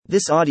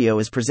This audio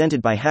is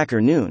presented by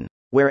Hacker Noon,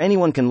 where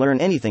anyone can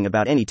learn anything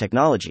about any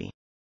technology.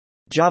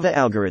 Java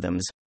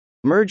Algorithms.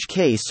 Merge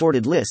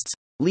K-sorted lists,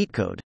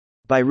 LeetCode.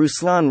 By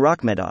Ruslan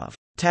Rakhmedov.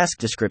 Task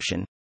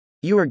description.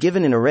 You are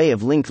given an array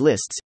of linked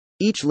lists.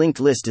 Each linked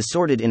list is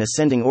sorted in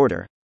ascending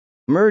order.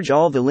 Merge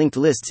all the linked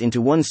lists into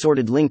one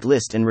sorted linked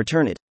list and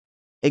return it.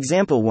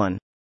 Example 1.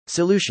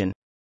 Solution.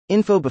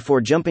 Info.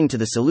 Before jumping to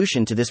the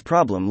solution to this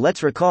problem,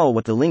 let's recall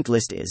what the linked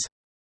list is.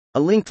 A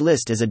linked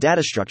list is a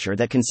data structure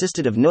that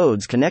consisted of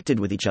nodes connected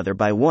with each other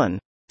by one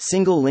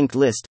single linked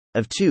list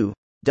of two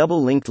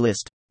double linked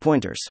list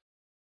pointers.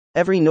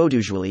 Every node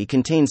usually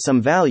contains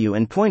some value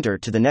and pointer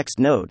to the next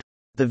node.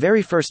 The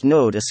very first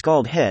node is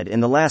called head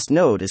and the last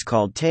node is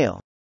called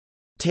tail.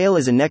 Tail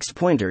is a next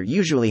pointer,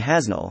 usually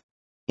has null.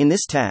 In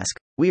this task,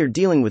 we are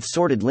dealing with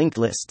sorted linked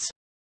lists,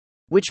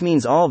 which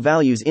means all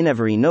values in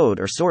every node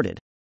are sorted.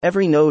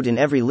 Every node in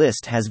every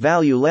list has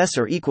value less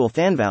or equal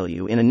than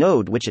value in a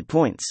node which it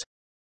points.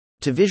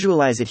 To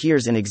visualize it,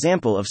 here's an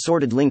example of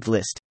sorted linked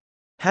list.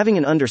 Having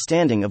an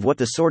understanding of what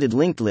the sorted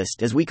linked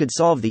list is, we could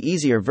solve the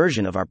easier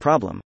version of our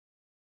problem.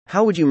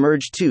 How would you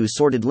merge two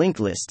sorted linked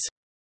lists?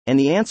 And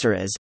the answer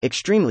is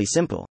extremely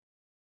simple.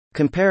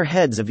 Compare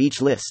heads of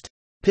each list.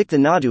 Pick the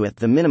node with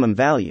the minimum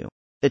value.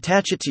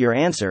 Attach it to your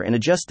answer and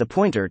adjust the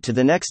pointer to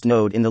the next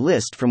node in the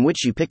list from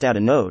which you picked out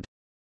a node.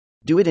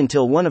 Do it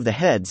until one of the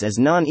heads is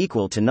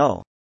non-equal to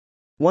null.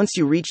 Once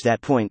you reach that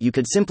point, you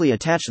could simply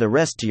attach the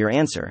rest to your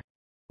answer.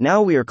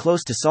 Now we are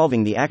close to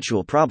solving the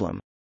actual problem.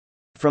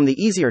 From the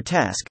easier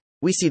task,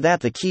 we see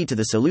that the key to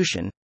the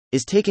solution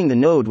is taking the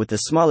node with the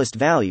smallest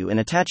value and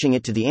attaching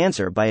it to the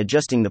answer by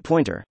adjusting the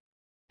pointer.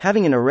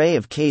 Having an array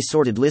of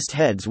k-sorted list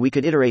heads, we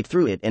could iterate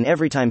through it and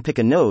every time pick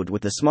a node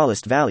with the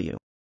smallest value.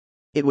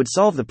 It would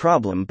solve the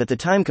problem, but the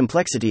time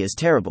complexity is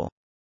terrible.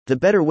 The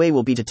better way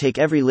will be to take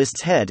every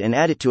list's head and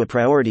add it to a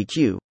priority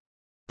queue.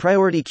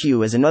 Priority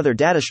queue is another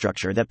data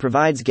structure that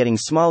provides getting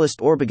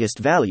smallest or biggest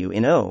value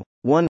in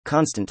O(1)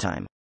 constant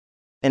time,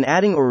 and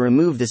adding or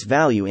remove this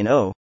value in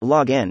O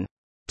log n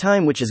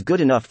time, which is good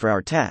enough for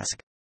our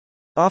task.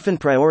 Often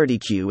priority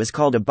queue is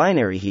called a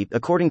binary heap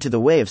according to the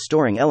way of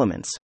storing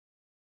elements.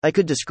 I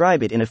could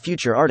describe it in a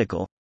future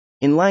article.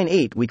 In line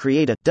 8 we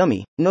create a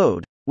dummy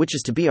node, which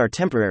is to be our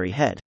temporary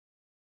head.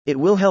 It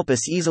will help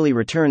us easily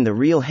return the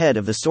real head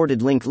of the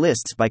sorted linked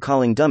lists by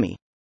calling dummy.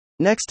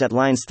 Next, at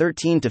lines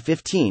 13 to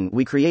 15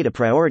 we create a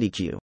priority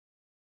queue.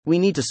 We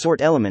need to sort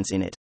elements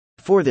in it.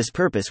 For this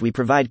purpose we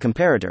provide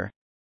comparator.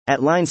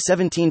 At lines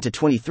 17 to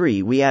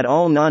 23 we add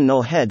all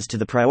non-null heads to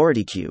the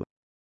priority queue.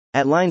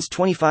 At lines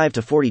 25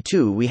 to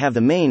 42 we have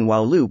the main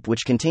while loop,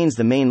 which contains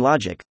the main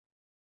logic.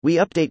 We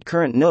update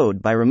current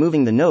node by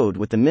removing the node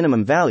with the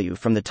minimum value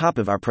from the top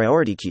of our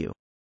priority queue.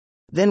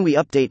 Then we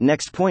update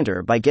next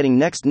pointer by getting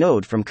next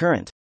node from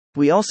current.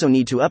 We also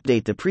need to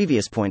update the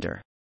previous pointer.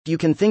 You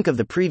can think of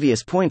the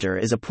previous pointer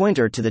as a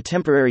pointer to the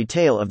temporary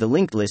tail of the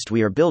linked list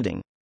we are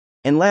building.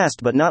 And last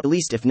but not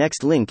least, if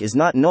next link is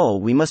not null,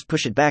 we must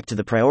push it back to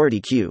the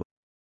priority queue.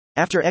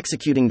 After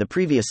executing the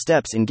previous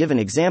steps in given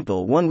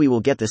example 1, we will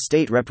get the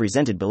state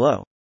represented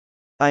below.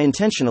 I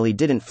intentionally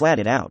didn't flat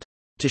it out.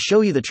 To show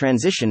you the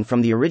transition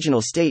from the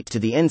original state to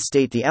the end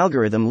state, the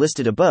algorithm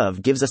listed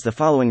above gives us the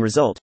following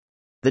result.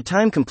 The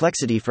time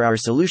complexity for our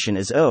solution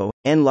is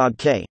O(n) log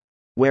k,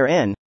 where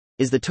n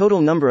is the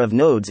total number of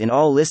nodes in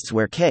all lists,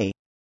 where k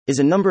is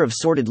a number of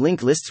sorted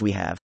linked lists we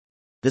have.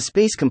 The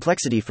space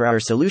complexity for our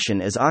solution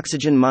is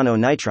oxygen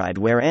mononitride,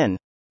 where n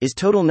is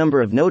total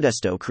number of nodes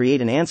to create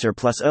an answer,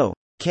 plus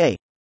k,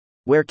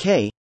 where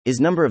k is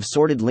number of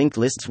sorted linked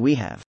lists we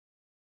have.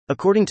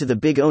 According to the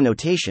big O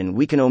notation,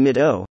 we can omit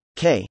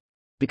k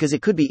because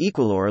it could be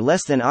equal or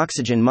less than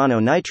oxygen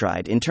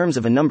mononitride in terms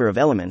of a number of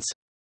elements.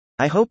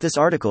 I hope this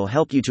article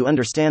helped you to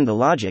understand the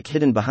logic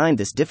hidden behind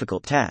this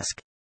difficult task.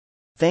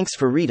 Thanks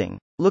for reading.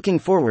 Looking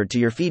forward to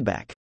your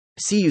feedback.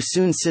 See you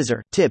soon.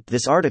 Scissor tip: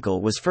 this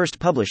article was first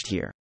published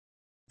here.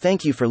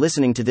 Thank you for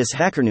listening to this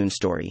HackerNoon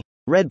story,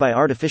 read by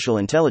Artificial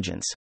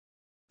Intelligence.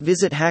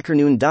 Visit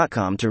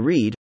hackernoon.com to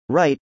read,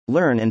 write,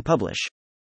 learn and publish.